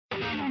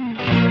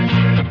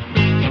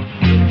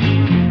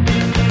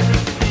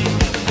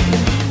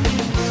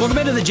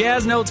into the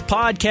Jazz Notes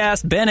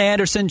podcast. Ben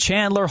Anderson,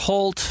 Chandler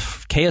Holt,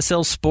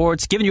 KSL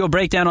Sports, giving you a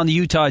breakdown on the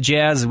Utah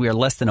Jazz. We are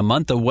less than a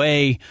month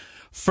away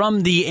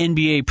from the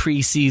NBA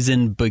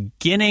preseason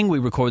beginning. We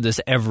record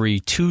this every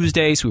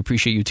Tuesday, so we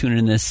appreciate you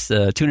tuning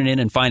in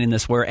and finding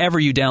this wherever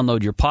you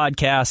download your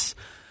podcasts.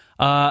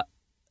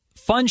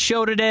 Fun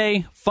show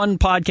today, fun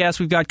podcast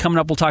we've got coming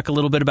up. We'll talk a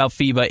little bit about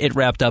FIBA. It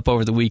wrapped up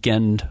over the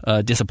weekend.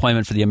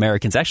 Disappointment for the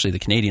Americans, actually the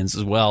Canadians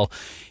as well.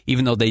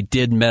 Even though they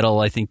did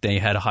medal, I think they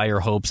had higher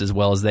hopes as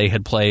well as they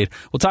had played.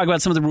 We'll talk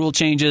about some of the rule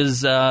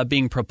changes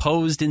being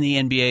proposed in the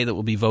NBA that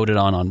will be voted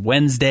on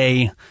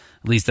Wednesday.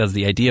 At least that's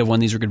the idea of when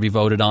these are going to be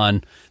voted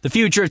on. The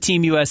future of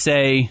Team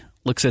USA,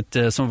 looks at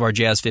some of our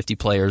Jazz 50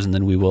 players, and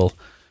then we will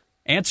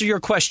answer your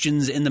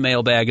questions in the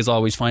mailbag. As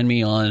always, find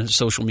me on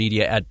social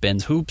media at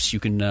Ben's Hoops. You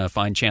can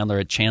find Chandler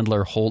at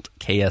Chandler Holt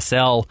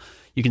KSL.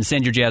 You can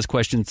send your Jazz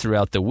questions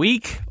throughout the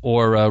week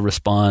or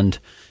respond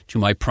to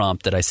my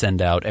prompt that I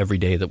send out every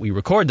day that we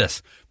record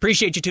this.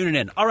 Appreciate you tuning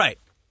in. All right,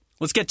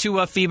 let's get to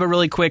FIBA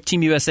really quick.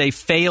 Team USA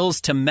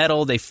fails to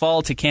medal. They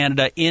fall to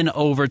Canada in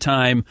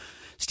overtime.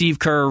 Steve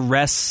Kerr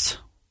rests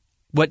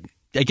what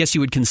I guess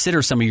you would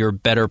consider some of your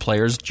better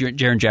players,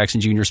 Jaren Jackson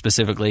Jr.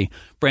 specifically,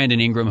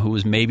 Brandon Ingram, who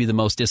was maybe the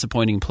most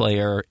disappointing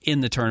player in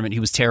the tournament. He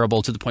was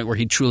terrible to the point where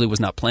he truly was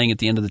not playing at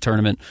the end of the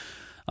tournament.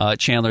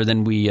 Chandler,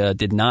 then we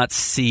did not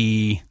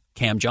see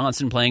Cam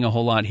Johnson playing a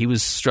whole lot. He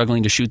was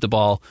struggling to shoot the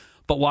ball.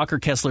 But Walker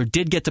Kessler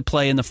did get to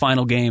play in the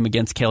final game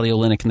against Kelly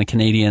Olynyk and the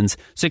Canadians.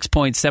 6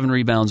 points, 7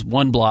 rebounds,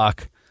 1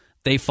 block.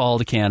 They fall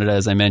to Canada,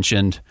 as I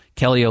mentioned.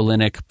 Kelly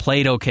Olynyk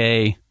played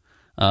okay.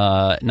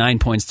 9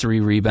 points, 3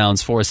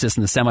 rebounds, 4 assists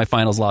in the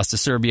semifinals, lost to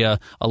Serbia,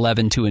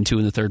 11-2-2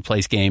 in the third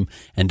place game,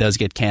 and does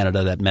get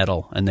Canada that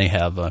medal, and they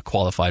have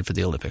qualified for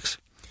the Olympics.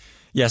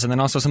 Yes, and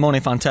then also Simone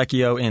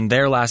Fontecchio in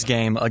their last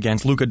game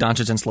against Luka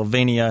Doncic in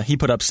Slovenia. He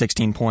put up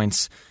 16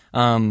 points.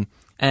 And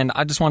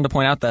I just wanted to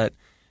point out that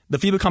the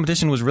FIBA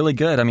competition was really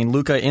good. I mean,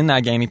 Luka in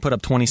that game, he put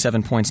up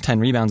 27 points, 10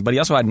 rebounds, but he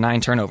also had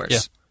 9 turnovers. Yeah.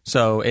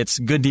 So it's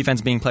good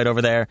defense being played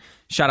over there.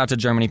 Shout out to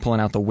Germany pulling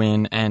out the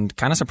win, and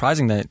kind of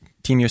surprising that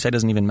Team USA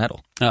doesn't even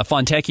medal.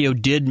 Fontecchio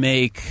did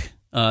make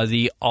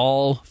the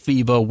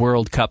All-FIBA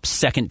World Cup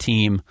second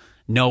team.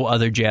 No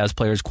other Jazz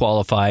players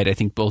qualified. I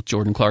think both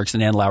Jordan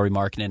Clarkson and Lauri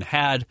Markkanen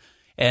had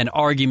an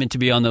argument to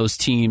be on those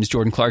teams.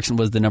 Jordan Clarkson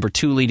was the number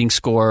 2 leading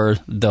scorer,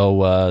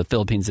 though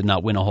Philippines did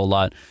not win a whole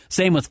lot.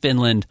 Same with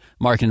Finland.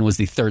 Markkanen was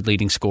the 3rd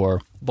leading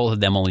scorer. Both of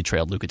them only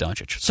trailed Luka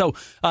Doncic. So,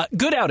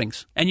 good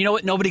outings. And you know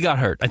what? Nobody got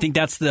hurt. I think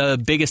that's the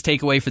biggest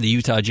takeaway for the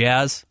Utah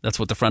Jazz. That's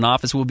what the front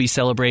office will be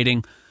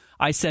celebrating.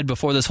 I said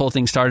before this whole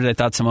thing started, I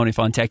thought Simone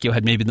Fontecchio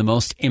had maybe the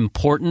most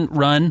important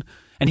run,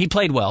 and he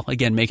played well,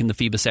 again, making the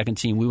FIBA second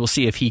team. We will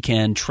see if he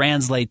can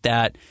translate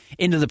that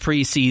into the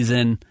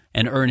preseason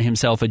and earn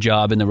himself a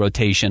job in the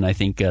rotation. I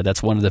think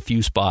that's one of the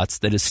few spots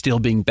that is still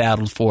being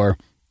battled for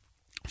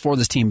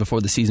this team before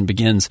the season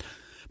begins.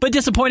 But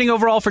disappointing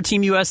overall for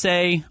Team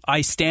USA. I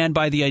stand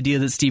by the idea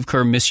that Steve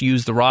Kerr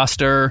misused the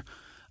roster.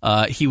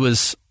 He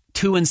was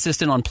too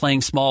insistent on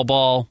playing small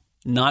ball,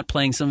 not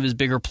playing some of his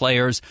bigger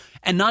players,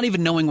 and not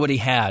even knowing what he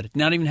had,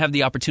 not even have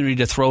the opportunity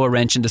to throw a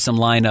wrench into some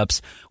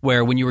lineups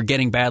where when you were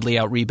getting badly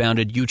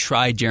out-rebounded, you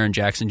tried Jaren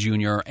Jackson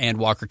Jr. and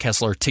Walker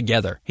Kessler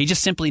together. He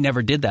just simply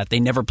never did that. They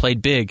never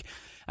played big.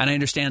 And I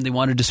understand they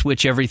wanted to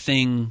switch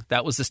everything.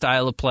 That was the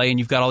style of play, and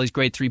you've got all these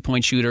great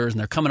three-point shooters, and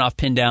they're coming off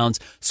pin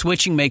downs.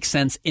 Switching makes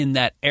sense in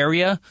that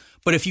area,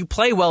 but if you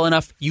play well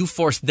enough, you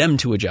force them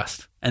to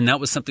adjust. And that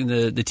was something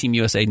the Team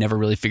USA never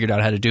really figured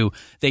out how to do.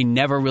 They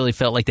never really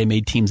felt like they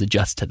made teams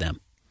adjust to them.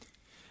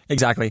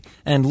 Exactly.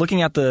 And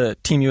looking at the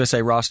Team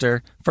USA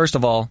roster, first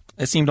of all,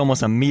 it seemed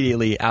almost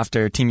immediately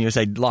after Team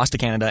USA lost to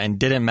Canada and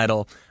didn't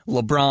medal,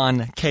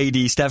 LeBron,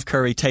 KD, Steph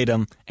Curry,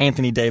 Tatum,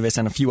 Anthony Davis,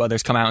 and a few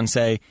others come out and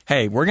say,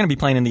 hey, we're going to be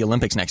playing in the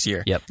Olympics next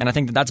year. Yep. And I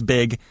think that's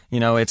big. You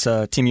know, it's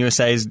Team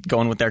USA is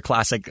going with their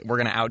classic, we're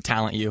going to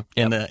out-talent you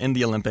in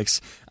the Olympics.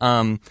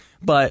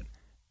 But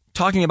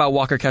talking about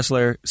Walker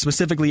Kessler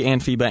specifically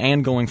and FIBA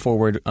and going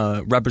forward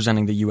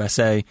representing the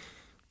USA,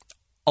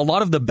 a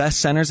lot of the best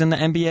centers in the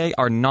NBA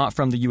are not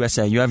from the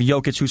USA. You have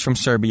Jokic, who's from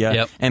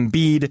Serbia,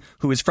 Embiid,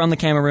 who is from the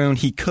Cameroon.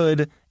 He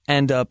could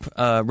end up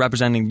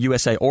representing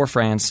USA or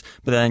France,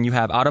 but then you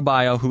have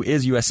Adebayo, who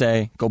is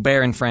USA,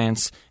 Gobert in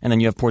France, and then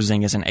you have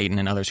Porzingis and Ayton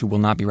and others who will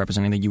not be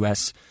representing the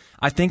US.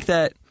 I think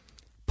that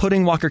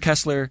putting Walker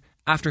Kessler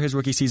after his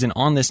rookie season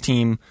on this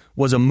team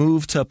was a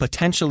move to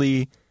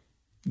potentially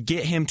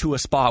get him to a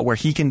spot where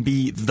he can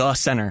be the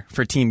center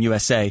for Team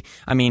USA.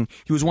 I mean,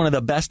 he was one of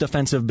the best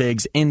defensive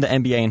bigs in the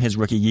NBA in his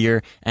rookie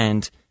year,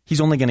 and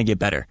he's only going to get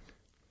better.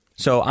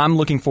 So I'm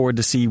looking forward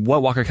to see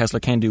what Walker Kessler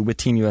can do with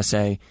Team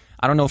USA.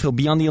 I don't know if he'll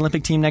be on the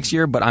Olympic team next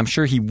year, but I'm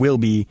sure he will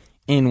be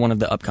in one of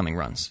the upcoming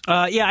runs.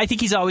 Yeah, I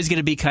think he's always going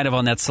to be kind of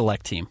on that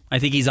select team. I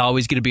think he's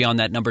always going to be on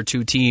that number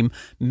 2 team.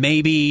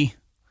 Maybe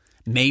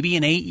maybe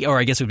in 8, or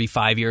I guess it would be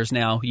 5 years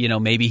now.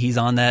 Maybe he's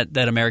on that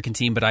American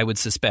team, but I would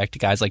suspect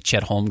guys like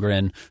Chet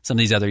Holmgren, some of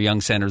these other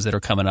young centers that are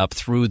coming up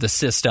through the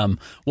system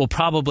will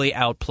probably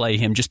outplay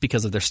him just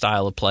because of their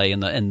style of play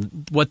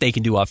and what they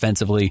can do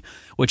offensively,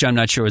 which I'm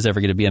not sure is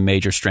ever going to be a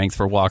major strength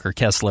for Walker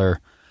Kessler.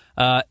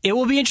 It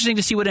will be interesting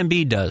to see what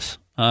Embiid does.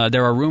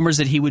 There are rumors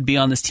that he would be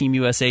on this Team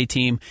USA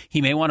team.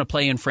 He may want to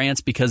play in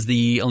France because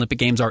the Olympic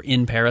Games are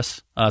in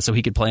Paris, so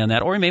he could play on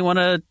that, or he may want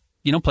to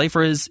play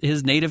for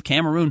his native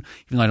Cameroon,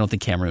 even though I don't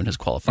think Cameroon has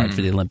qualified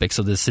for the Olympics,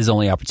 so his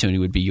only opportunity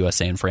would be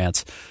USA and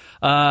France.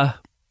 But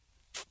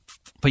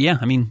yeah,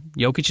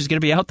 Jokic is going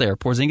to be out there.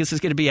 Porzingis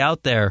is going to be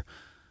out there.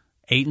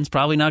 Ayton's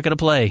probably not going to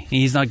play.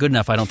 He's not good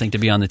enough, I don't think, to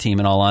be on the team,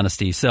 in all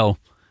honesty. So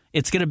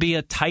it's going to be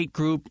a tight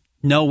group.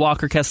 No,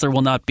 Walker Kessler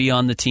will not be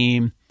on the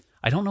team.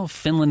 I don't know if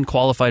Finland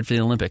qualified for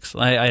the Olympics.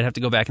 I'd have to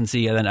go back and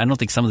see. I don't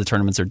think some of the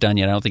tournaments are done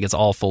yet. I don't think it's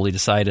all fully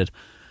decided.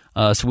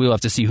 So we'll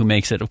have to see who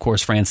makes it. Of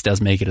course, France does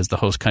make it as the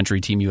host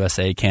country, Team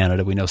USA,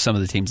 Canada. We know some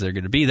of the teams that are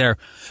going to be there.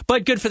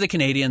 But good for the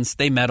Canadians.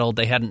 They medaled.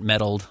 They hadn't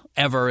medaled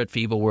ever at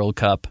FIBA World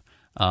Cup.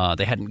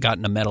 They hadn't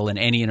gotten a medal in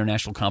any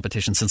international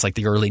competition since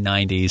the early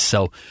 90s.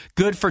 So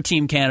good for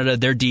Team Canada.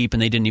 They're deep,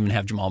 and they didn't even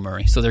have Jamal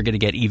Murray. So they're going to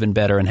get even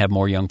better and have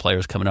more young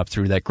players coming up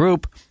through that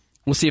group.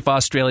 We'll see if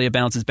Australia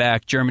bounces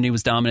back. Germany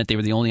was dominant. They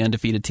were the only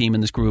undefeated team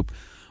in this group.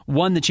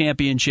 Won the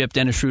championship.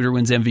 Dennis Schroeder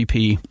wins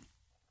MVP.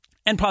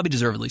 And probably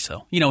deservedly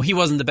so. He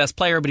wasn't the best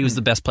player, but he was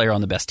the best player on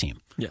the best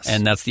team. Yes.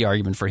 And that's the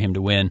argument for him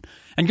to win.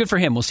 And good for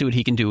him. We'll see what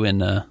he can do in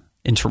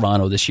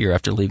Toronto this year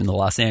after leaving the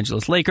Los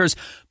Angeles Lakers.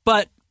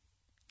 But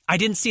I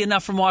didn't see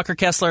enough from Walker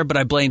Kessler, but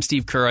I blame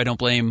Steve Kerr. I don't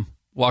blame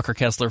Walker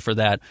Kessler for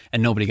that.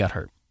 And nobody got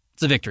hurt.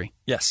 It's a victory.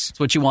 Yes. It's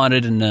what you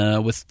wanted.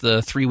 And with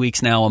the 3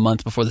 weeks now, a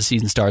month before the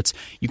season starts,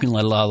 you can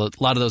let a lot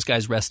of those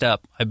guys rest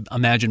up. I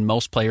imagine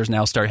most players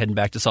now start heading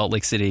back to Salt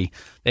Lake City.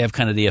 They have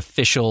kind of the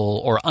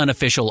official or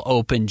unofficial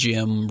open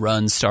gym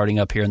run starting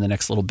up here in the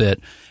next little bit.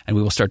 And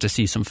we will start to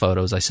see some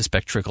photos, I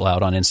suspect, trickle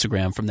out on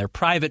Instagram from their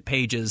private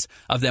pages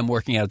of them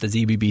working out at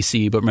the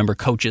ZBBC. But remember,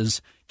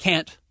 coaches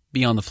can't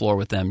be on the floor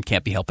with them,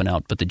 can't be helping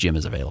out, but the gym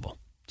is available.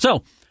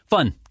 So,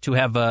 fun to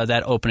have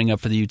that opening up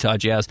for the Utah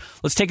Jazz.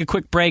 Let's take a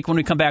quick break. When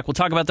we come back, we'll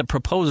talk about the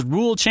proposed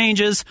rule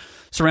changes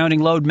surrounding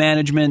load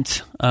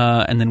management,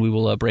 and then we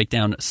will break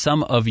down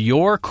some of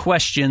your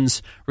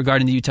questions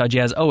regarding the Utah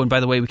Jazz. Oh, and by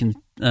the way, we can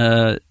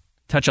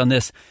touch on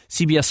this.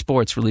 CBS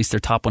Sports released their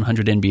top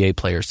 100 NBA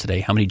players today.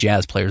 How many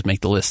Jazz players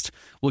make the list?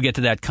 We'll get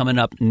to that coming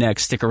up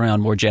next. Stick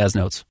around. More Jazz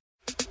Notes.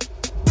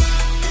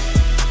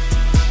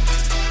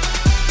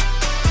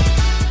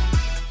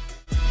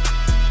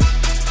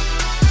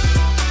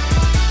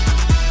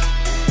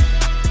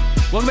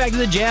 Welcome back to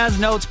the Jazz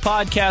Notes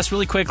podcast.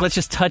 Really quick, let's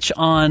just touch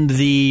on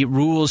the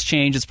rules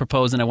change that's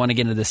proposed, and I want to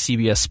get into the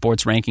CBS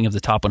Sports ranking of the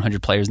top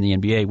 100 players in the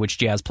NBA, which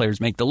Jazz players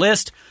make the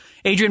list.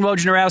 Adrian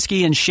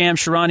Wojnarowski and Shams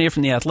Charania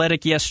from The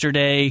Athletic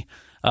yesterday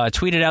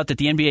tweeted out that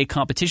the NBA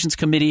Competitions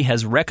Committee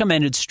has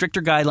recommended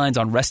stricter guidelines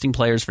on resting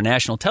players for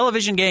national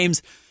television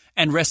games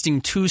and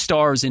resting 2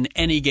 stars in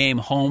any game,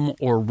 home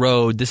or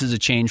road. This is a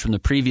change from the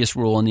previous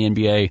rule in the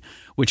NBA,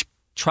 which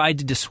tried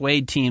to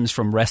dissuade teams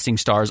from resting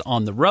stars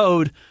on the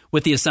road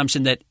with the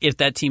assumption that if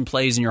that team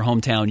plays in your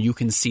hometown, you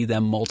can see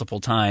them multiple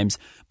times.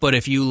 But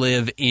if you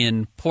live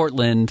in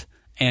Portland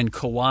and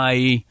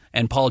Kawhi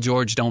and Paul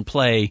George don't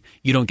play,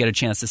 you don't get a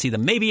chance to see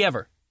them, maybe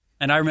ever.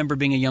 And I remember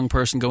being a young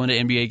person going to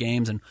NBA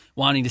games and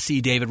wanting to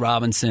see David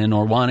Robinson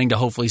or wanting to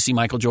hopefully see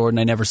Michael Jordan.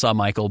 I never saw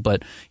Michael,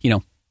 but,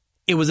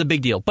 it was a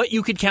big deal. But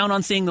you could count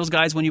on seeing those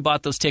guys when you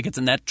bought those tickets,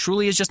 and that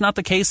truly is just not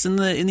the case in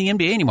the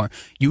NBA anymore.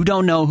 You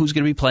don't know who's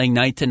going to be playing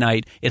night to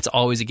night. It's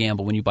always a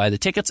gamble when you buy the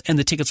tickets, and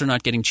the tickets are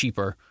not getting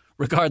cheaper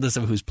regardless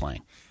of who's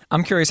playing.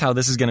 I'm curious how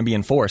this is going to be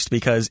enforced,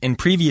 because in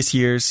previous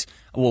years,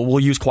 we'll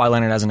use Kawhi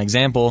Leonard as an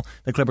example.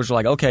 The Clippers were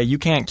like, okay, you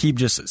can't keep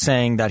just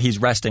saying that he's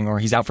resting or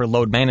he's out for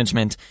load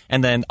management,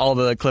 and then all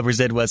the Clippers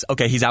did was,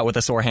 okay, he's out with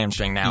a sore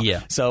hamstring now.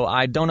 Yeah. So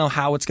I don't know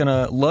how it's going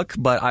to look,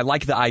 but I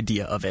like the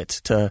idea of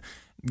it to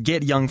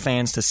get young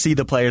fans to see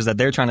the players that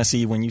they're trying to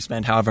see when you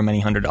spend however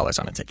many $100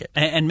 on a ticket.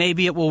 And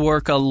maybe it will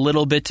work a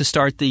little bit to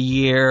start the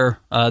year.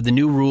 The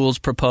new rules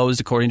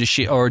proposed, according to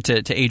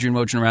Adrian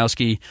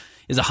Wojnarowski,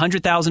 is a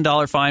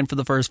 $100,000 fine for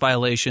the first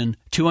violation,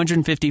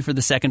 $250,000 for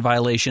the second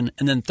violation,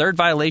 and then third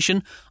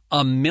violation,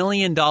 $1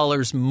 million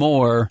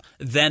more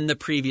than the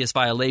previous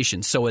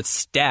violation. So it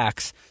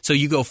stacks. So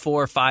you go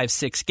 4, 5,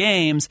 6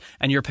 games,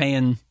 and you're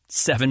paying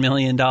 $7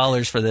 million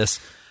for this.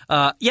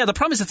 The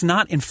problem is it's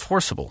not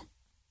enforceable.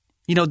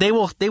 They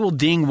will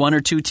ding 1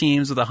 or 2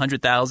 teams with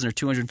 $100,000 or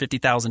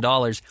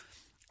 $250,000.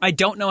 I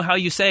don't know how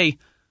you say,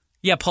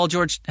 Paul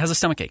George has a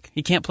stomachache.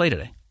 He can't play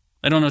today.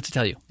 I don't know what to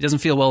tell you. He doesn't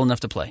feel well enough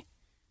to play.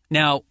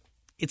 Now,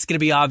 it's going to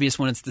be obvious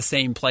when it's the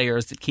same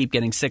players that keep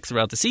getting sick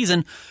throughout the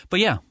season.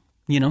 But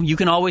you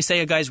can always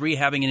say a guy's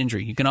rehabbing an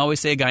injury. You can always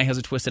say a guy has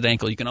a twisted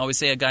ankle. You can always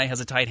say a guy has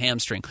a tight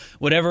hamstring.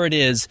 Whatever it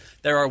is,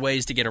 there are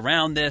ways to get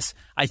around this.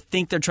 I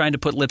think they're trying to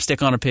put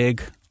lipstick on a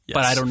pig. Yes.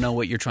 But I don't know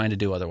what you're trying to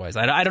do otherwise.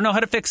 I don't know how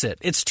to fix it.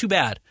 It's too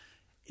bad.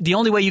 The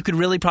only way you could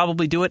really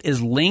probably do it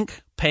is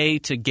link pay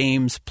to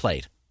games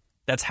played.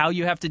 That's how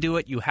you have to do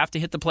it. You have to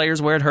hit the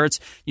players where it hurts.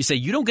 You say,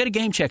 you don't get a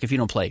game check if you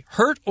don't play.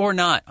 Hurt or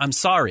not, I'm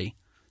sorry.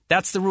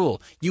 That's the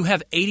rule. You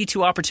have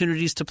 82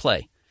 opportunities to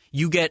play.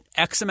 You get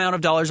X amount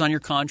of dollars on your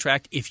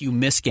contract if you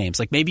miss games.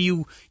 Like maybe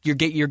your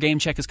game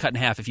check is cut in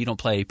half if you don't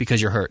play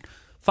because you're hurt.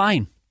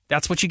 Fine.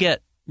 That's what you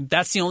get.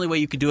 That's the only way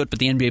you could do it, but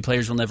the NBA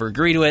players will never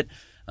agree to it.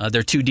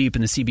 They're too deep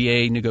in the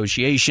CBA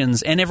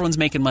negotiations, and everyone's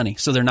making money,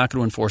 so they're not going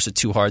to enforce it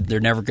too hard.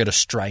 They're never going to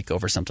strike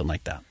over something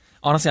like that.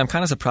 Honestly, I'm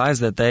kind of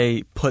surprised that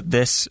they put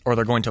this, or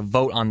they're going to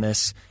vote on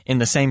this, in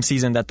the same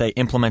season that they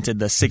implemented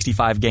the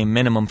 65-game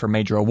minimum for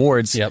major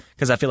awards. Yep.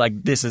 Because I feel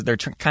like they're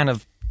kind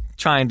of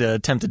trying to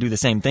attempt to do the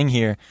same thing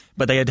here,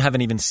 but they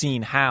haven't even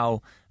seen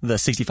how the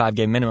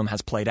 65-game minimum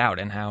has played out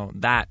and how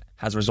that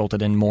has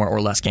resulted in more or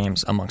less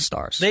games amongst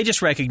stars. They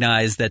just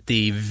recognize that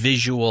the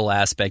visual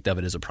aspect of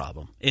it is a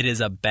problem. It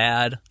is a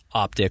bad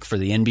optic for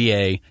the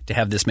NBA to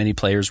have this many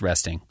players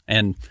resting.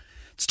 And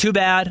it's too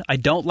bad. I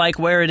don't like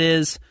where it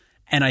is.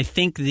 And I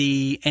think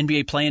the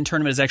NBA play-in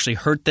tournament has actually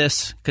hurt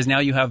this because now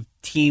you have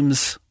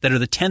teams that are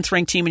the 10th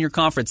ranked team in your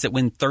conference that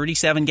win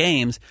 37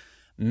 games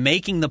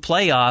making the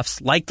playoffs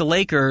like the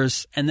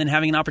Lakers and then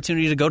having an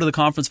opportunity to go to the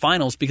conference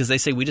finals because they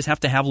say we just have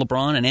to have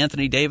LeBron and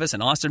Anthony Davis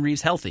and Austin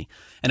Reeves healthy.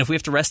 And if we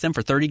have to rest them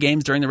for 30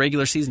 games during the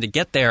regular season to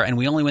get there and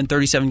we only win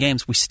 37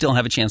 games, we still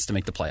have a chance to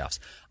make the playoffs.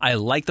 I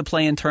like the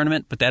play-in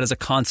tournament, but that is a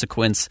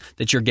consequence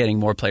that you're getting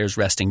more players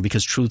resting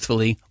because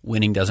truthfully,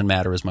 winning doesn't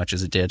matter as much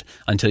as it did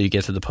until you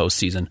get to the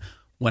postseason.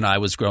 When I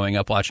was growing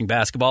up watching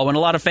basketball, when a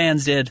lot of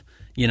fans did,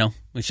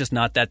 it's just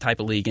not that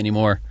type of league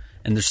anymore.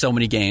 And there's so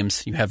many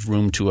games, you have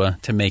room to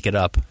make it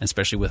up,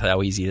 especially with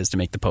how easy it is to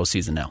make the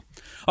postseason now.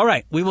 All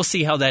right, we will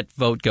see how that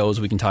vote goes.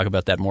 We can talk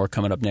about that more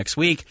coming up next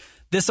week.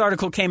 This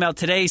article came out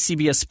today.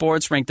 CBS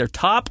Sports ranked their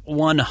top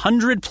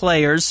 100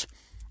 players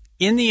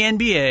in the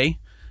NBA.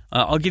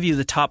 I'll give you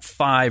the top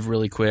 5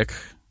 really quick.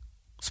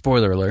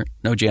 Spoiler alert,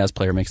 no Jazz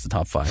player makes the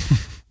top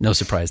 5. No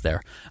surprise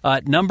there.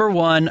 Number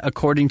 1,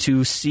 according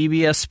to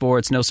CBS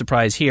Sports, no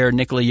surprise here,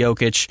 Nikola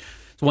Jokic.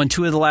 Won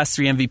 2 of the last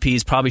 3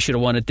 MVPs. Probably should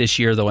have won it this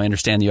year, though I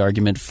understand the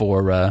argument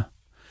for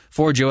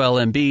Joel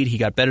Embiid. He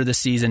got better this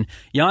season.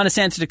 Giannis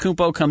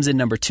Antetokounmpo comes in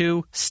number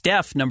 2.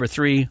 Steph, number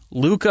 3.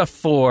 Luka,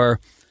 4.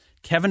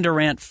 Kevin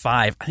Durant,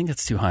 5. I think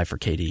that's too high for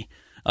KD.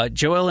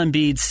 Joel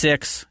Embiid,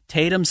 6.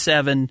 Tatum,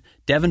 7.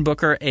 Devin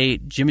Booker,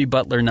 8. Jimmy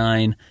Butler,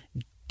 9.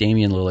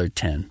 Damian Lillard,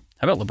 10.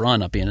 How about LeBron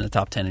not being in the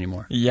top 10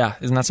 anymore? Yeah,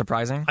 isn't that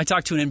surprising? I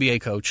talked to an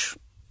NBA coach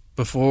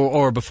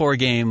before a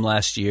game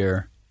last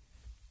year.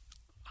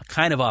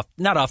 Kind of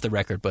not off the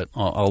record, but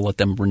I'll let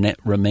them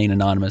remain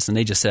anonymous. And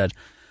they just said,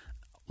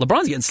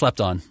 LeBron's getting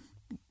slept on.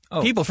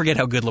 Oh. People forget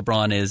how good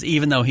LeBron is,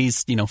 even though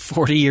he's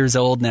 40 years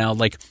old now.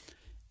 Like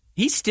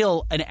he's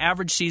still an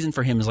average season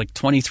for him is like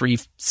 23,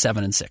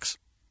 7, and 6.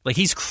 Like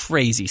he's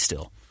crazy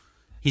still.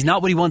 He's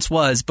not what he once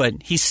was, but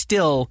he's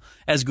still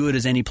as good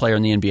as any player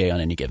in the NBA on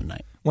any given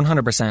night.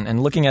 100%.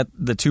 And looking at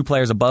the 2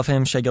 players above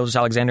him, Shai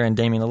Gilgeous-Alexander and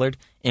Damian Lillard,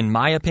 in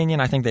my opinion,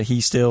 I think that he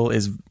still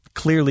is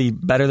clearly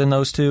better than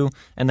those 2.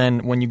 And then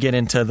when you get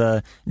into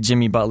the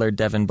Jimmy Butler,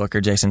 Devin Booker,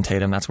 Jason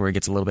Tatum, that's where it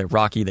gets a little bit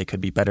rocky. They could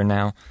be better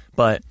now.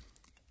 But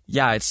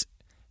yeah, it's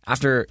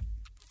after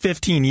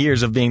 15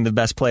 years of being the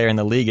best player in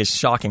the league, it's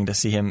shocking to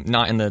see him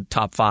not in the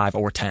top 5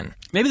 or 10.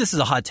 Maybe this is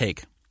a hot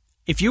take.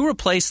 If you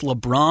replace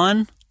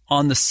LeBron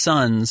on the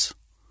Suns,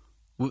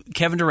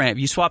 Kevin Durant, if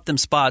you swap them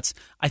spots,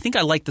 I think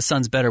I like the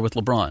Suns better with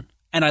LeBron.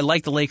 And I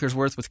like the Lakers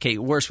worse with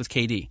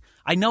KD.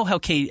 I know how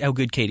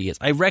good KD is.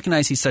 I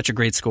recognize he's such a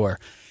great scorer.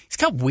 He's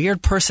got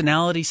weird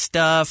personality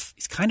stuff.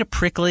 He's kind of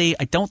prickly.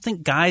 I don't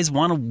think guys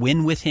want to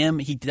win with him.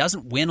 He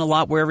doesn't win a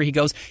lot wherever he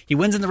goes. He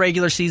wins in the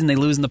regular season. They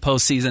lose in the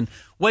postseason.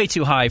 Way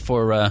too high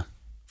for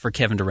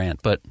Kevin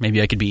Durant, but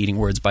maybe I could be eating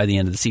words by the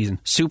end of the season.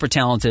 Super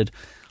talented.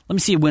 Let me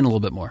see you win a little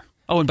bit more.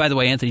 Oh, and by the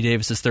way, Anthony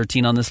Davis is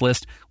 13 on this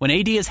list. When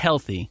AD is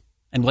healthy,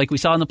 and like we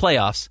saw in the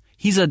playoffs,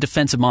 he's a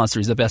defensive monster.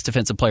 He's the best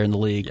defensive player in the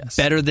league. Yes.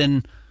 Better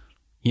than,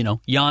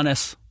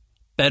 Giannis.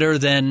 Better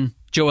than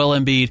Joel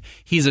Embiid.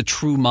 He's a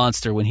true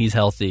monster when he's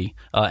healthy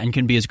and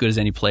can be as good as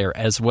any player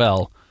as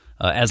well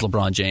as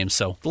LeBron James.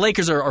 So the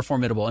Lakers are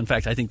formidable. In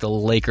fact, I think the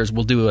Lakers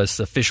will do us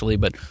officially,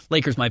 but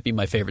Lakers might be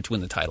my favorite to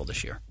win the title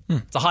this year.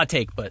 It's a hot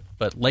take, but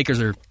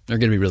Lakers are going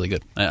to be really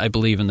good. I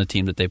believe in the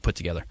team that they've put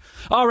together.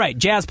 All right,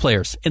 Jazz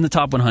players in the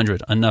top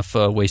 100. Enough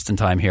wasting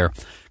time here.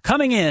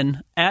 Coming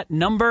in at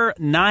number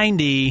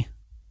 90,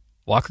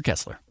 Walker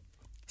Kessler.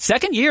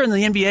 Second year in the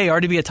NBA,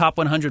 already be a top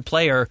 100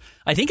 player.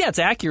 I think that's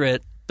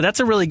accurate. But that's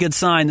a really good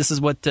sign. This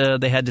is what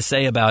they had to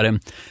say about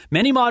him.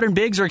 Many modern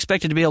bigs are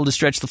expected to be able to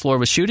stretch the floor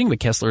with shooting, but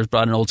Kessler has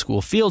brought an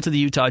old-school feel to the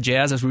Utah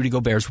Jazz as Rudy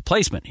Gobert's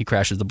replacement. He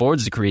crashes the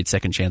boards to create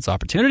second-chance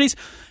opportunities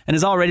and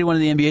is already one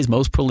of the NBA's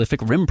most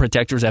prolific rim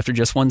protectors after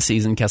just one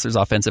season. Kessler's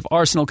offensive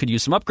arsenal could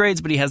use some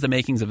upgrades, but he has the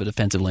makings of a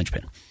defensive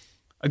linchpin.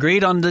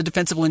 Agreed on the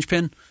defensive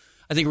linchpin.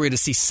 I think we're going to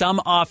see some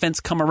offense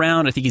come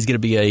around. I think he's going to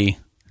be a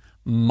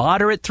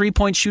moderate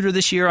three-point shooter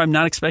this year. I'm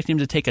not expecting him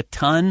to take a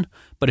ton,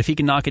 but if he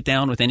can knock it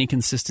down with any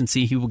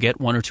consistency, he will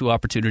get 1 or 2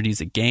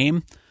 opportunities a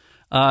game.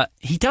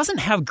 He doesn't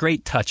have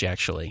great touch,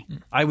 actually.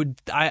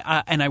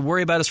 I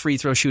worry about his free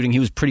throw shooting. He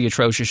was pretty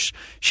atrocious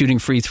shooting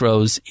free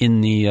throws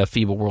in the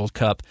FIBA World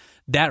Cup.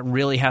 That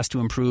really has to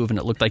improve, and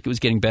it looked like it was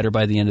getting better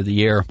by the end of the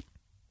year.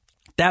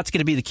 That's going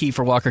to be the key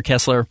for Walker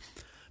Kessler.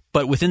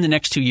 But within the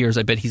next 2 years,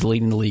 I bet he's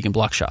leading the league in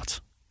block shots.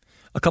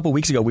 A couple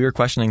weeks ago, we were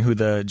questioning who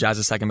the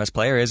Jazz's second best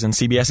player is, and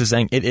CBS is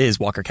saying it is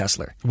Walker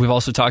Kessler. We've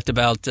also talked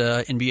about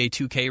NBA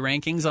 2K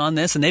rankings on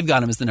this, and they've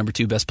got him as the number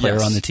 2 best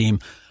player on the team.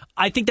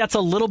 I think that's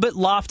a little bit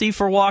lofty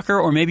for Walker,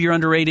 or maybe you're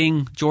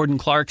underrating Jordan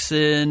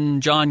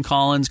Clarkson, John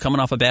Collins, coming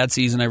off a bad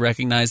season. I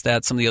recognize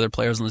that, some of the other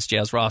players on this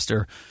Jazz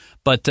roster.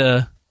 But,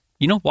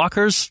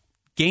 Walker's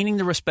gaining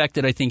the respect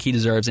that I think he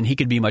deserves, and he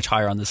could be much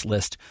higher on this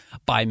list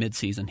by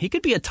midseason. He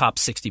could be a top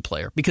 60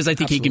 player because I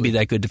think he can be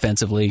that good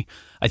defensively.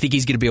 I think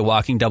he's going to be a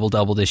walking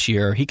double-double this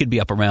year. He could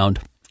be up around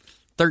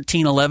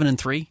 13, 11, and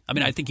 3. I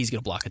mean, I think he's going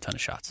to block a ton of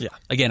shots. Yeah.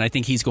 Again, I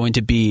think he's going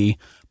to be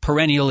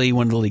perennially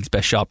one of the league's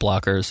best shot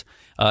blockers.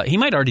 He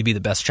might already be the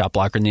best shot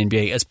blocker in the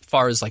NBA as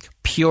far as like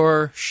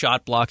pure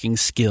shot blocking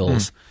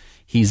skills.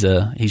 He's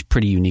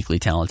pretty uniquely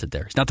talented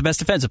there. He's not the best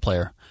defensive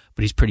player,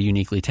 but he's pretty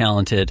uniquely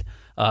talented.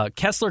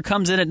 Kessler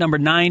comes in at number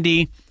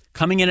 90,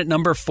 coming in at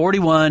number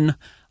 41,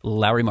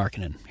 Lauri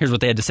Markkanen. Here's what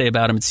they had to say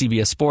about him at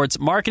CBS Sports.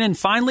 Markkanen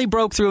finally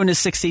broke through in his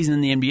 6th season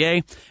in the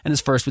NBA and his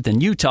first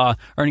within Utah,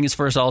 earning his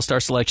first All-Star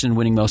selection and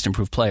winning Most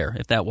Improved Player.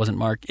 If that wasn't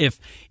it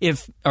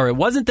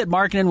wasn't that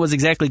Markkanen was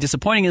exactly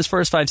disappointing in his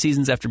first 5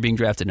 seasons after being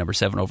drafted number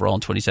 7 overall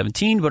in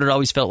 2017, but it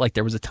always felt like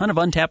there was a ton of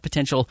untapped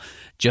potential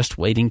just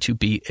waiting to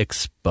be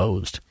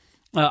exposed.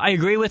 I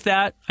agree with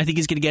that. I think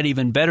he's going to get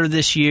even better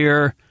this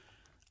year.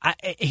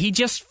 He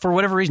just, for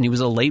whatever reason, he was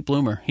a late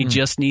bloomer. He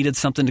just needed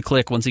something to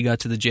click once he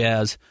got to the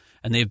Jazz,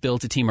 and they've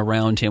built a team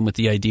around him with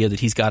the idea that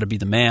he's got to be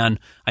the man.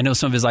 I know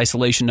some of his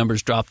isolation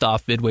numbers dropped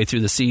off midway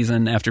through the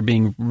season after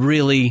being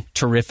really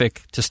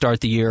terrific to start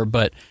the year,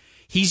 but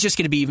he's just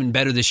going to be even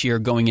better this year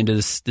going into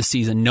this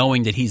season,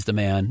 knowing that he's the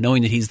man,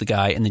 knowing that he's the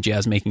guy, and the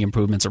Jazz making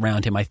improvements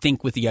around him. I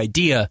think with the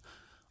idea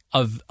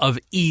of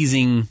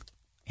easing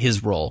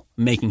his role,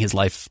 making his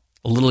life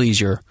a little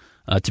easier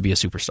to be a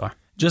superstar.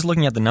 Just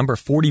looking at the number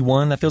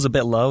 41, that feels a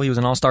bit low. He was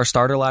an all-star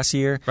starter last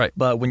year. Right.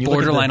 But when you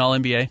borderline look at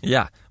All-NBA.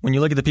 Yeah. When you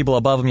look at the people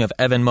above him, you have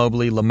Evan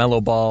Mobley,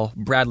 LaMelo Ball,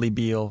 Bradley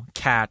Beal,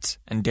 Cat,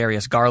 and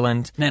Darius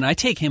Garland. Man, I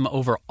take him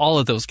over all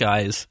of those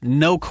guys.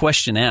 No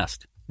question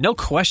asked. No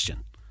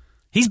question.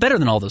 He's better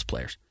than all those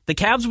players. The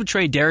Cavs would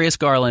trade Darius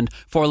Garland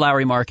for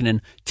Lauri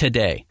Markkanen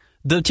today.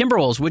 The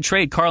Timberwolves would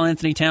trade Karl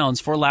Anthony Towns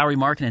for Lauri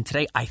Markkanen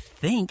today, I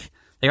think.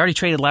 They already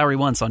traded Lowry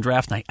once on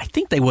draft night. I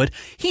think they would.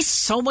 He's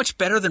so much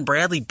better than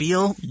Bradley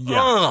Beal.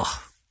 Yeah. Ugh,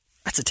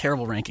 that's a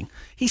terrible ranking.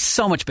 He's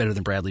so much better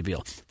than Bradley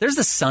Beal. There's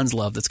the Suns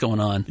love that's going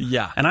on.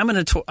 Yeah. And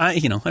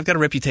I've got a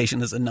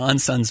reputation as a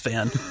non-Suns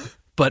fan,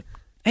 but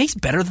he's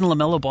better than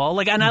LaMelo Ball.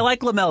 And I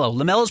like LaMelo.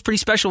 LaMelo's pretty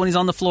special when he's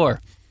on the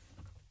floor.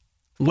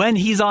 When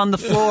he's on the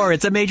floor,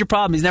 it's a major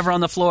problem. He's never on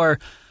the floor.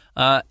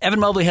 Evan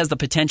Mobley has the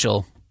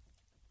potential,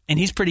 and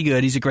he's pretty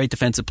good. He's a great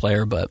defensive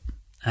player, but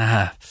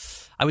I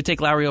would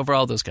take Lowry over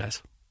all those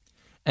guys.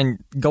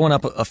 And going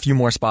up a few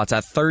more spots,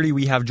 at 30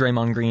 we have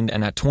Draymond Green,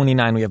 and at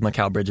 29 we have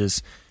Mikal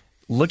Bridges.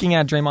 Looking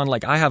at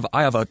Draymond, I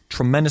have a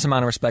tremendous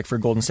amount of respect for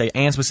Golden State,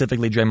 and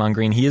specifically Draymond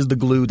Green. He is the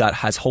glue that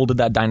has holded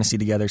that dynasty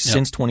together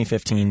since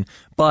 2015.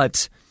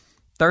 But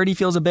 30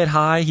 feels a bit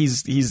high.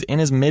 He's in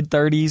his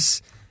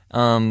mid-30s.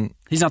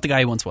 He's not the guy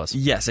he once was.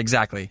 Yes,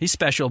 exactly. He's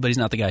special, but he's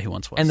not the guy he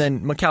once was. And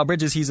then Mikal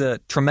Bridges, he's a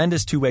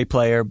tremendous two-way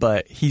player,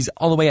 but he's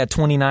all the way at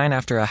 29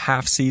 after a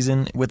half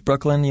season with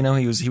Brooklyn. He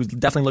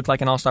definitely looked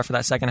like an all-star for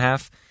that second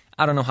half.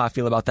 I don't know how I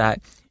feel about that.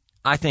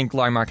 I think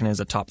Lauri Markkanen is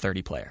a top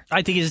 30 player.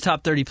 I think he's a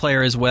top 30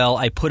 player as well.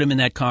 I put him in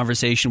that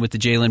conversation with the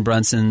Jalen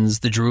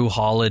Brunsons, the Drew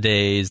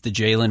Holidays, the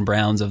Jalen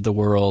Browns of the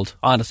world.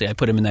 Honestly, I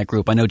put him in that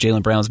group. I know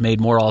Jalen Brown's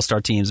made more all-star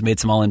teams, made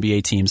some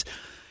all-NBA teams.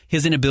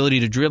 His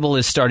inability to dribble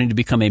is starting to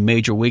become a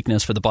major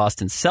weakness for the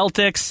Boston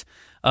Celtics.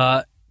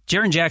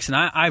 Jaren Jackson,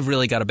 I've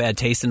really got a bad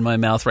taste in my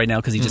mouth right now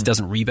because he just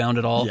doesn't rebound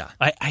at all. Yeah.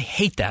 I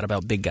hate that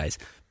about big guys.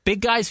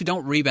 Big guys who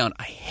don't rebound,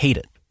 I hate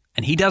it.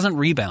 And he doesn't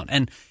rebound.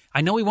 And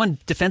I know he won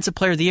Defensive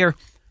Player of the Year,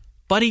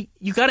 but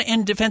you got to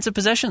end defensive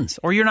possessions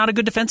or you're not a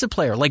good defensive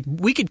player.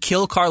 We could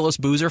kill Carlos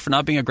Boozer for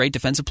not being a great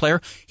defensive player.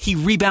 He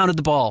rebounded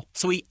the ball,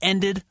 so he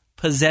ended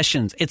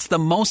possessions. It's the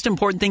most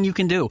important thing you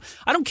can do.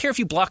 I don't care if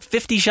you block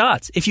 50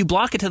 shots. If you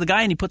block it to the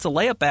guy and he puts a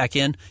layup back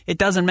in, it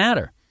doesn't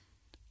matter.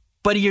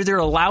 But they're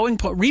allowing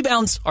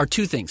rebounds are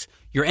two things.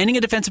 You're ending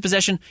a defensive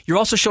possession. You're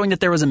also showing that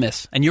there was a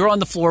miss, and you're on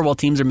the floor while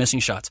teams are missing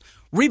shots.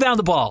 Rebound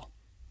the ball.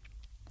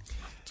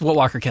 It's what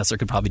Walker Kessler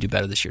could probably do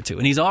better this year too.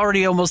 And he's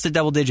already almost at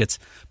double digits,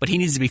 but he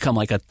needs to become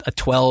like a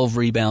 12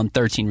 rebound,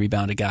 13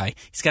 rebound guy.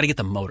 He's got to get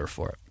the motor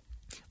for it.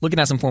 Looking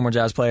at some former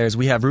Jazz players,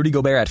 we have Rudy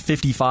Gobert at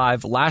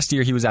 55. Last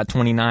year he was at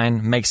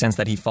 29. Makes sense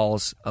that he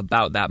falls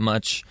about that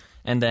much.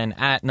 And then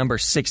at number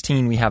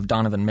 16 we have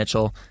Donovan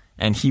Mitchell,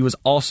 and he was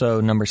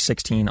also number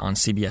 16 on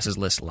CBS's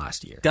list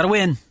last year. Got to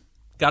win.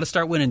 Got to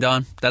start winning,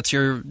 Don. That's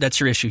your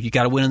issue. You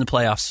got to win in the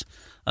playoffs.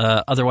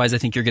 Otherwise, I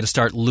think you're going to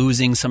start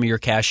losing some of your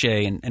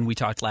cachet. And we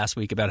talked last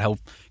week about how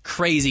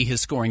crazy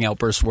his scoring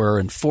outbursts were,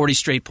 and 40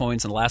 straight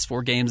points in the last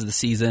 4 games of the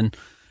season.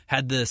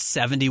 Had the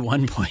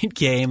 71-point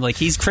game. Like,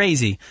 he's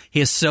crazy.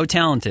 He is so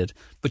talented,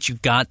 but you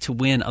got to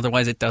win.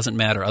 Otherwise, it doesn't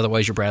matter.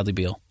 Otherwise, you're Bradley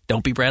Beal.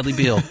 Don't be Bradley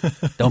Beal.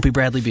 Don't be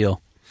Bradley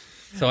Beal.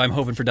 So I'm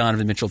hoping for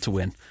Donovan Mitchell to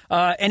win.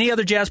 Any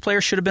other Jazz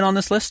players should have been on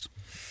this list?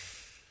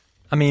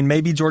 I mean,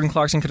 maybe Jordan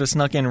Clarkson could have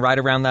snuck in right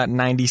around that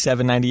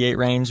 97, 98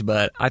 range,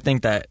 but I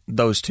think that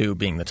those two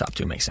being the top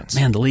 2 makes sense.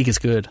 Man, the league is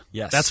good.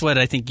 Yes. That's what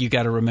I think you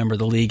got to remember.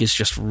 The league is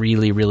just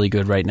really, really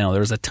good right now.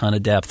 There's a ton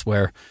of depth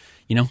where,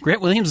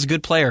 Grant Williams is a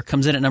good player,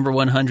 comes in at number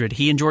 100.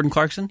 He and Jordan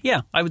Clarkson,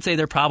 yeah, I would say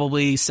they're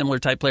probably similar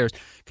type players.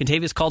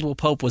 Contavious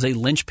Caldwell-Pope was a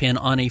linchpin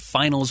on a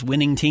finals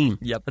winning team.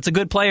 Yep. That's a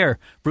good player.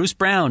 Bruce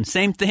Brown,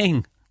 same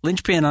thing.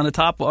 Linchpin on a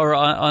top or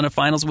on a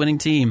finals winning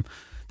team.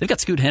 They've got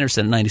Scoot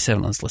Henderson at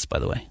 97 on this list, by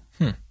the way.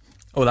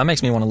 Oh, that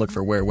makes me want to look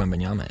for where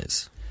Wembanyama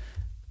is.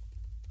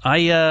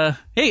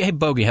 Hey,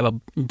 Bogey, how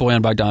about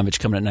Bojan Bogdanovic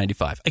coming at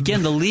 95?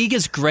 Again, the league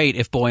is great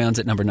if Bojan's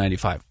at number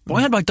 95.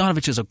 Bojan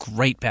Bogdanovic is a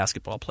great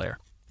basketball player.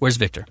 Where's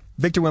Victor?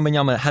 Victor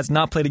Wembanyama has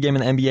not played a game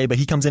in the NBA, but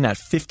he comes in at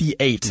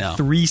 58, No.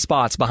 3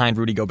 spots behind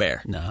Rudy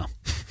Gobert. No.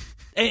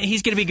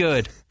 He's going to be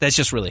good. That's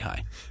just really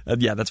high.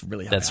 Yeah, that's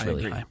really high. That's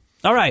really high.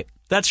 All right.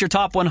 That's your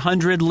top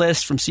 100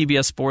 list from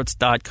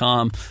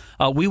CBSSports.com.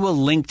 We will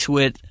link to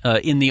it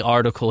in the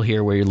article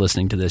here where you're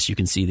listening to this. You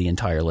can see the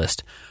entire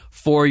list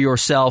for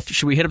yourself.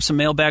 Should we hit up some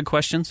mailbag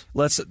questions?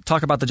 Let's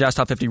talk about the Jazz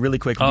Top 50 really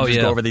quick. We'll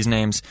go over these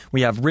names.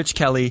 We have Rich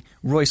Kelly,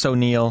 Royce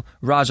O'Neal,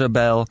 Raja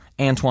Bell,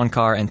 Antoine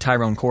Carr, and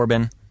Tyrone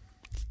Corbin.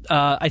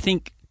 I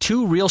think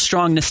 2 real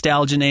strong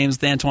nostalgia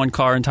names, Antoine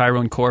Carr and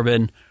Tyrone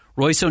Corbin.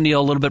 Royce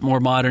O'Neal, a little bit more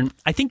modern.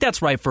 I think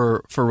that's right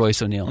for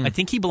Royce O'Neal. I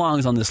think he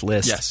belongs on this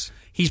list. Yes.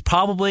 He's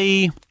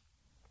probably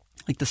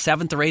like the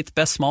 7th or 8th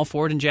best small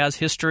forward in Jazz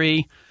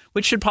history,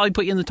 which should probably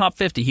put you in the top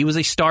 50. He was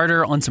a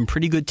starter on some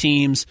pretty good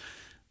teams,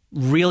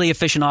 really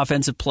efficient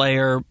offensive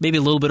player, maybe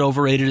a little bit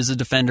overrated as a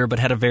defender, but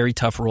had a very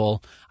tough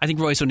role. I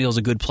think Royce O'Neal is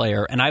a good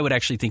player, and I would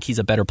actually think he's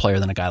a better player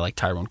than a guy like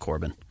Tyrone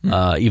Corbin.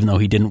 Even though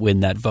he didn't win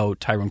that vote,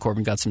 Tyrone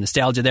Corbin got some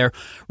nostalgia there.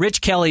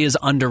 Rich Kelly is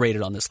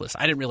underrated on this list.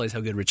 I didn't realize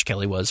how good Rich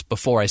Kelly was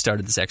before I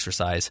started this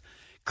exercise.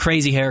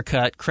 Crazy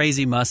haircut,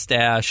 crazy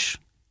mustache,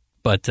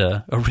 but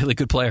a really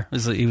good player.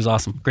 He was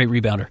awesome. Great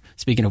rebounder,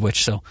 speaking of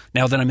which. So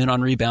now that I'm in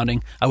on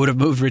rebounding, I would have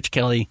moved Rich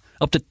Kelly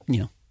up to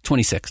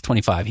 26,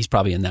 25. He's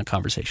probably in that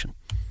conversation.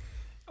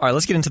 All right,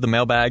 let's get into the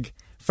mailbag.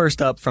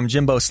 First up from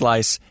Jimbo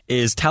Slice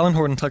is Talon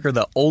Horton-Tucker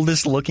the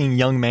oldest-looking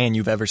young man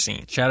you've ever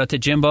seen? Shout out to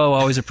Jimbo.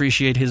 Always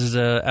appreciate his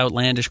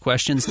outlandish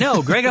questions.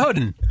 No, Greg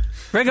Oden.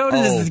 Greg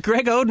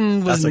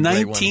Oden was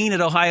 19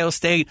 at Ohio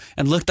State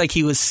and looked like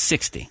he was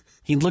 60.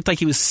 He looked like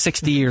he was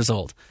 60 years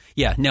old.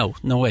 Yeah, no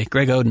way.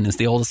 Greg Oden is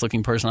the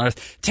oldest-looking person on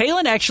earth.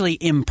 Talon actually,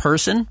 in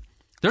person,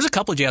 there's a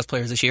couple of Jazz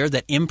players this year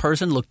that in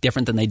person look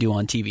different than they do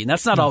on TV. And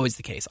that's not always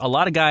the case. A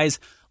lot of guys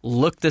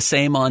look the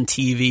same on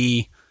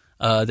TV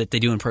that they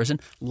do in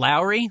person.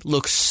 Lowry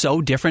looks so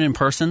different in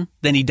person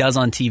than he does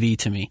on TV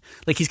to me.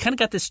 Like, he's kind of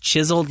got this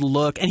chiseled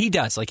look, and he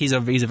does. Like, he's a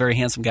very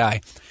handsome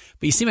guy.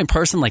 But you see him in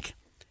person, like,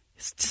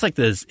 it's just like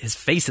his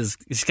face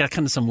he's got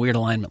kind of some weird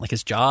alignment. Like,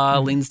 his jaw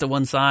leans to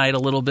one side a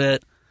little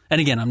bit. And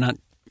again, I'm not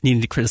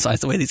needing to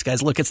criticize the way these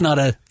guys look. It's not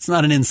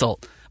an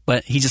insult.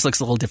 But he just looks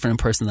a little different in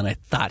person than I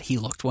thought he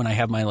looked when I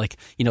have my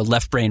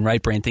left brain,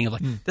 right brain thing of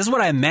like, this is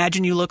what I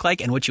imagine you look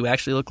like and what you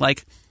actually look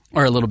like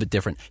are a little bit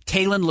different.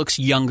 Talon looks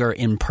younger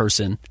in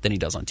person than he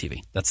does on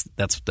TV. That's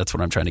what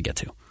I'm trying to get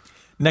to.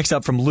 Next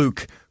up from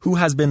Luke, who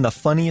has been the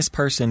funniest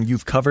person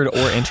you've covered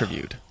or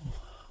interviewed?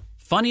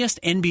 Funniest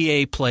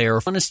NBA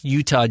player, funniest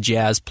Utah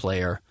Jazz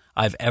player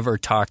I've ever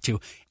talked to.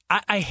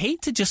 I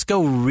hate to just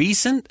go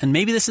recent, and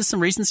maybe this is some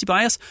recency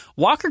bias.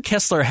 Walker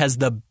Kessler has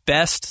the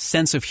best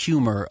sense of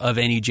humor of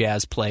any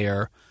Jazz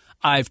player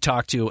I've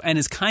talked to and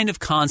is kind of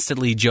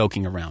constantly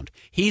joking around.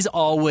 He's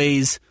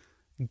always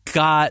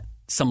got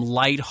some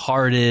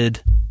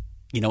lighthearted,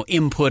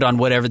 input on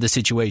whatever the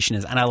situation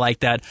is, and I like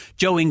that.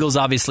 Joe Ingles,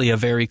 obviously a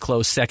very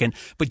close second,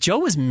 but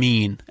Joe is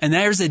mean, and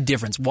there's a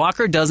difference.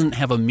 Walker doesn't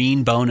have a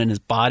mean bone in his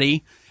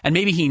body, and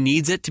maybe he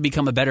needs it to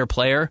become a better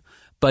player,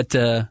 but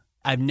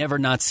I've never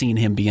not seen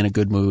him be in a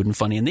good mood and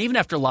funny. And even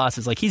after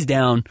losses, like, he's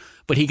down,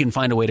 but he can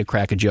find a way to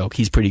crack a joke.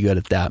 He's pretty good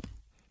at that.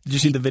 Did you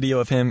see the video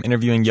of him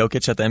interviewing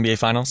Jokic at the NBA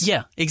Finals?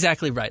 Yeah,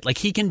 exactly right. Like,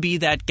 he can be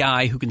that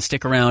guy who can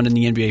stick around in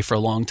the NBA for a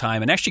long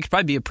time and actually could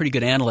probably be a pretty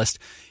good analyst.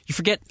 You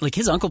forget, like,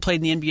 his uncle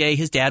played in the NBA,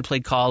 his dad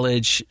played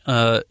college.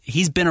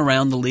 He's been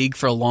around the league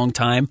for a long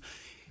time.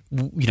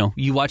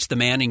 You watch the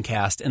Manning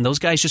cast, and those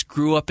guys just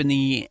grew up in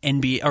the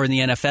NBA or in the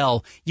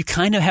NFL. You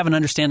kind of have an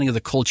understanding of the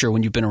culture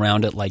when you've been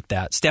around it like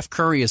that. Steph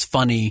Curry is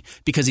funny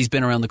because he's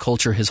been around the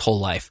culture his whole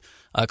life.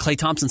 Klay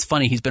Thompson's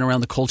funny. He's been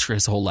around the culture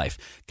his whole life.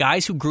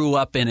 Guys who grew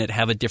up in it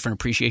have a different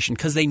appreciation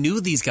because they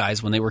knew these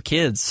guys when they were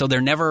kids. So they're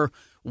never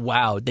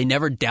wowed. They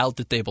never doubt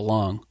that they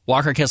belong.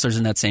 Walker Kessler's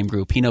in that same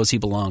group. He knows he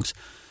belongs.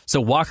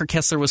 So Walker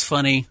Kessler was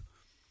funny.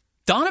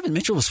 Donovan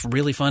Mitchell was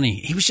really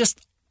funny. He was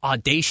just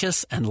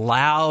audacious and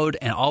loud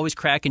and always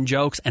cracking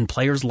jokes, and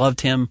players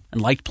loved him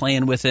and liked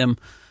playing with him.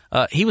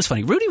 He was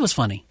funny. Rudy was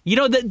funny.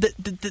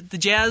 The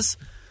Jazz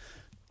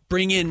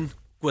bring in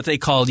what they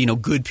called,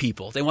 good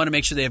people. They want to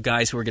make sure they have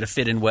guys who are going to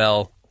fit in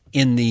well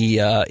in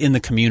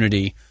the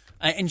community.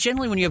 And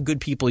generally, when you have good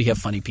people, you have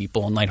funny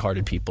people and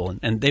lighthearted people.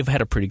 And they've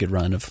had a pretty good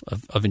run of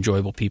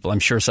enjoyable people. I'm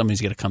sure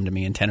somebody's going to come to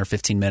me in 10 or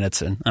 15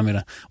 minutes, and I'm going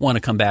to want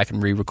to come back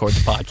and re-record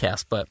the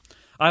podcast. But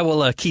I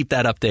will keep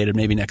that updated.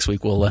 Maybe next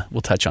week we'll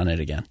touch on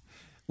it again.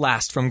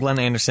 Last, from Glenn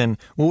Anderson,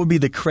 what would be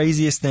the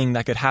craziest thing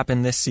that could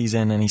happen this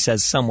season? And he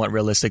says somewhat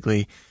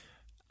realistically.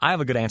 I have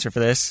a good answer for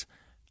this.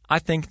 I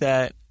think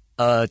that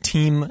a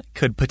team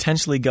could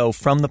potentially go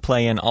from the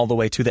play-in all the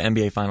way to the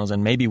NBA Finals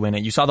and maybe win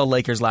it. You saw the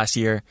Lakers last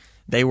year.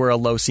 They were a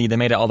low seed. They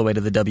made it all the way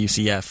to the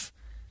WCF.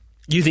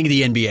 You think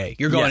the NBA.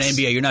 You're going Yes.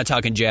 NBA. You're not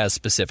talking Jazz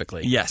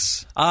specifically.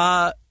 Yes.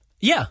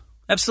 Yeah,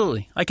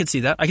 absolutely. I could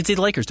see that. I could see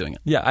the Lakers doing it.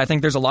 Yeah, I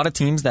think there's a lot of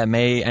teams that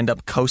may end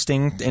up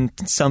coasting in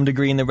some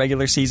degree in the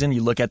regular season.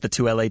 You look at the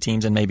two LA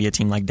teams and maybe a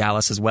team like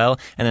Dallas as well,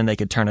 and then they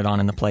could turn it on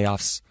in the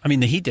playoffs. I mean,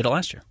 the Heat did it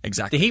last year.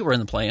 Exactly. The Heat were in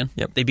the play-in.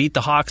 Yep. They beat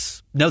the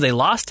Hawks. No, they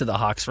lost to the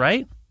Hawks,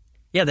 right?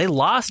 Yeah, they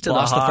lost to the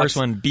Hawks. Lost the first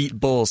one, beat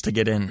Bulls to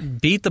get in.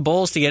 Beat the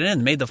Bulls to get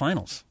in, made the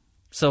finals.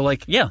 So,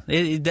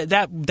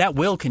 that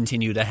will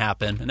continue to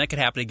happen, and that could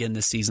happen again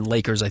this season.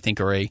 Lakers, I think,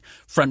 are a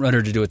front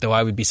runner to do it, though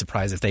I would be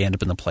surprised if they end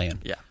up in the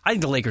play-in. Yeah. I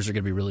think the Lakers are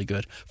going to be really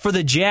good. For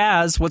the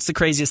Jazz, what's the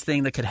craziest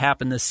thing that could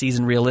happen this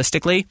season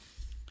realistically?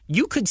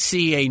 You could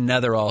see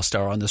another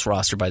All-Star on this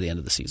roster by the end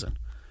of the season.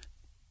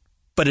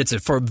 But it's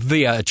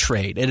via a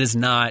trade. It is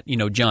not,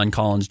 John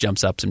Collins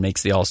jumps up and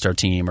makes the All-Star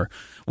team, or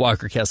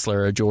Walker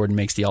Kessler or Jordan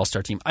makes the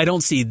All-Star team. I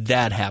don't see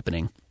that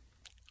happening.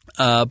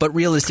 But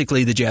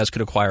realistically, the Jazz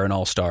could acquire an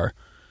All-Star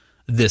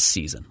this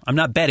season. I'm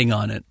not betting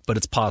on it, but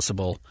it's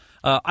possible.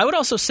 I would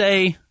also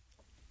say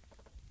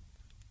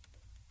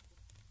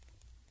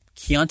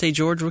Keontae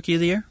George, Rookie of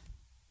the Year.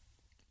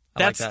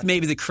 That's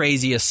maybe the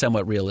craziest,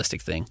 somewhat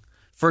realistic thing.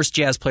 First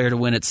Jazz player to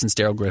win it since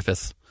Daryl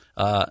Griffith.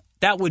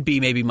 That would be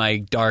maybe my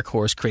dark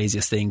horse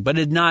craziest thing, but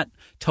it's not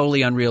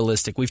totally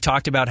unrealistic. We've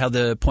talked about how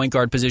the point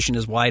guard position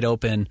is wide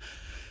open.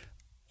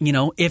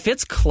 If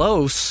it's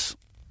close,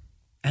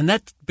 and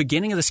that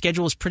beginning of the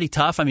schedule is pretty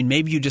tough, I mean,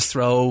 maybe you just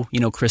throw,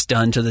 Chris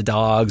Dunn to the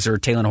Dogs or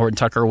Taylor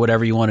Horton-Tucker or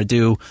whatever you want to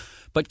do.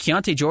 But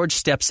Keontae George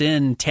steps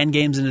in 10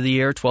 games into the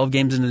year, 12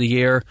 games into the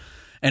year,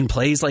 and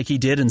plays like he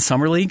did in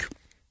Summer League.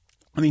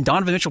 I mean,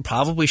 Donovan Mitchell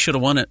probably should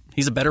have won it.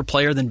 He's a better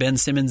player than Ben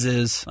Simmons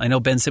is. I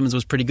know Ben Simmons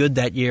was pretty good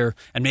that year,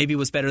 and maybe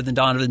was better than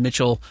Donovan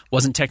Mitchell.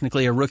 Wasn't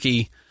technically a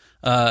rookie.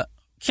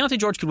 Keontae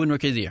George could win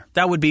Rookie of the Year.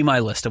 That would be my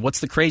list of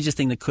what's the craziest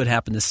thing that could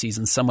happen this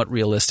season, somewhat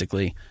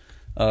realistically.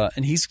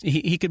 And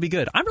he could be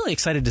good. I'm really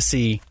excited to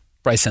see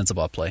Bryce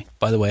Sensabaugh play.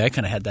 By the way, I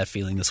kind of had that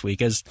feeling this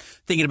week. I was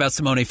thinking about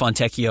Simone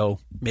Fontecchio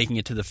making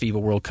it to the FIBA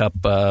World Cup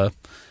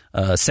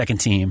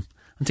second team.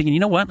 I'm thinking, you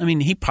know what? I mean,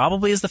 he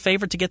probably is the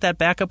favorite to get that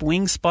backup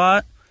wing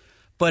spot.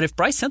 But if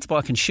Bryce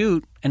Sensabaugh can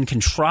shoot and can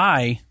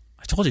try,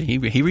 I told you,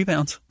 he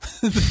rebounds.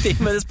 The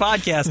theme of this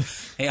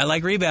podcast, hey, I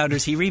like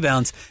rebounders. He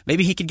rebounds.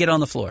 Maybe he could get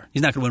on the floor.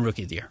 He's not going to win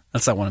Rookie of the Year.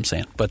 That's not what I'm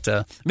saying. But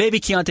maybe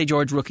Keontae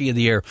George, Rookie of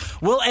the Year.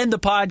 We'll end the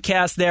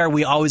podcast there.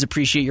 We always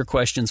appreciate your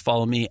questions.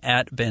 Follow me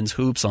at Ben's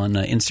Hoops on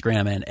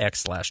Instagram and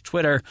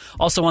X/Twitter.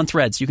 Also on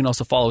Threads. You can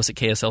also follow us at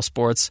KSL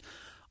Sports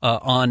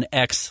on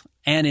X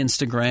and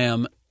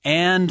Instagram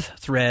and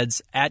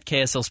Threads at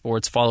KSL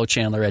Sports. Follow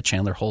Chandler at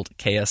Chandler Holt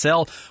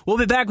KSL. We'll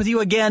be back with you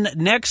again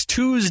next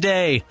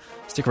Tuesday.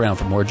 Stick around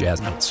for more Jazz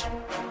Notes.